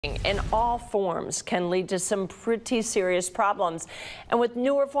in all forms can lead to some pretty serious problems. And with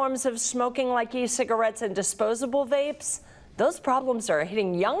newer forms of smoking like e-cigarettes and disposable vapes, those problems are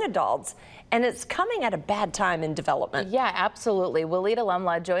hitting young adults, and it's coming at a bad time in development. Yeah, absolutely. Waleed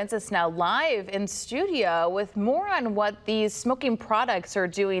Alamla joins us now live in studio with more on what these smoking products are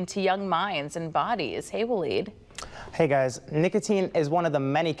doing to young minds and bodies. Hey, Waleed. Hey guys, nicotine is one of the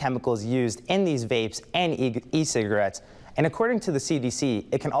many chemicals used in these vapes and e-cigarettes. And according to the CDC,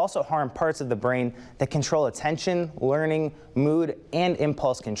 it can also harm parts of the brain that control attention, learning, mood, and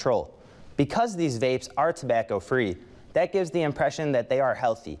impulse control. Because these vapes are tobacco-free, that gives the impression that they are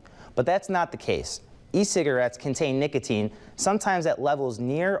healthy. But that's not the case. E-cigarettes contain nicotine, sometimes at levels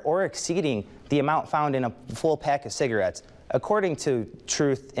near or exceeding the amount found in a full pack of cigarettes, according to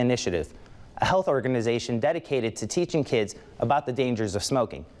Truth Initiative, a health organization dedicated to teaching kids about the dangers of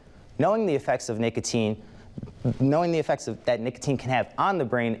smoking. Knowing the effects that nicotine can have on the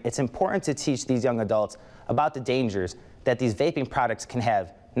brain, it's important to teach these young adults about the dangers that these vaping products can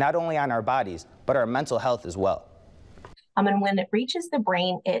have, not only on our bodies, but our mental health as well. And when it reaches the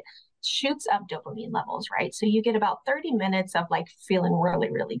brain, it shoots up dopamine levels, right? So you get about 30 minutes of like feeling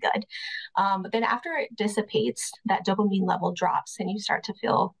really, really good. But then after it dissipates, that dopamine level drops and you start to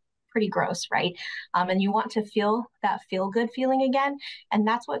feel pretty gross, right? And you want to feel that feel-good feeling again, and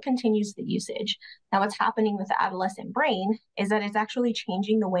that's what continues the usage. Now, what's happening with the adolescent brain is that it's actually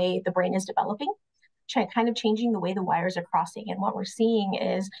changing the way the brain is developing, kind of changing the way the wires are crossing. And what we're seeing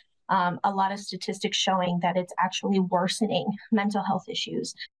is a lot of statistics showing that it's actually worsening mental health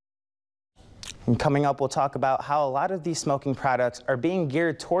issues. And coming up, we'll talk about how a lot of these smoking products are being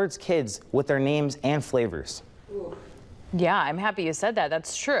geared towards kids with their names and flavors. Ooh. Yeah, I'm happy you said that.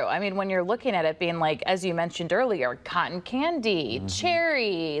 That's true. I mean, when you're looking at it being like, as you mentioned earlier, cotton candy,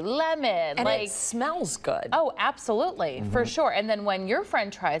 cherry, lemon. And like, it smells good. Oh, absolutely, for sure. And then when your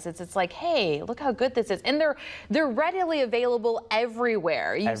friend tries it, it's like, hey, look how good this is. And they're readily available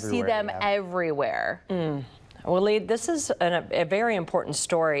everywhere. You see them everywhere. Waleed, this is a very important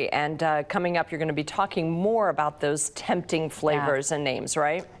story, and coming up, you're going to be talking more about those tempting flavors and names,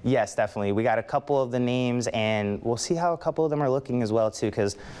 right? Yes, definitely. We got a couple of the names, and we'll see how a couple of them are looking as well, too,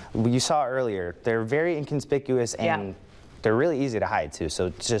 because you saw earlier, they're very inconspicuous and they're really easy to hide, too, so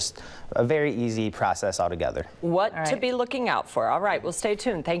it's just a very easy process altogether. What to be looking out for. All right, well, stay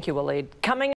tuned. Thank you, Waleed. Coming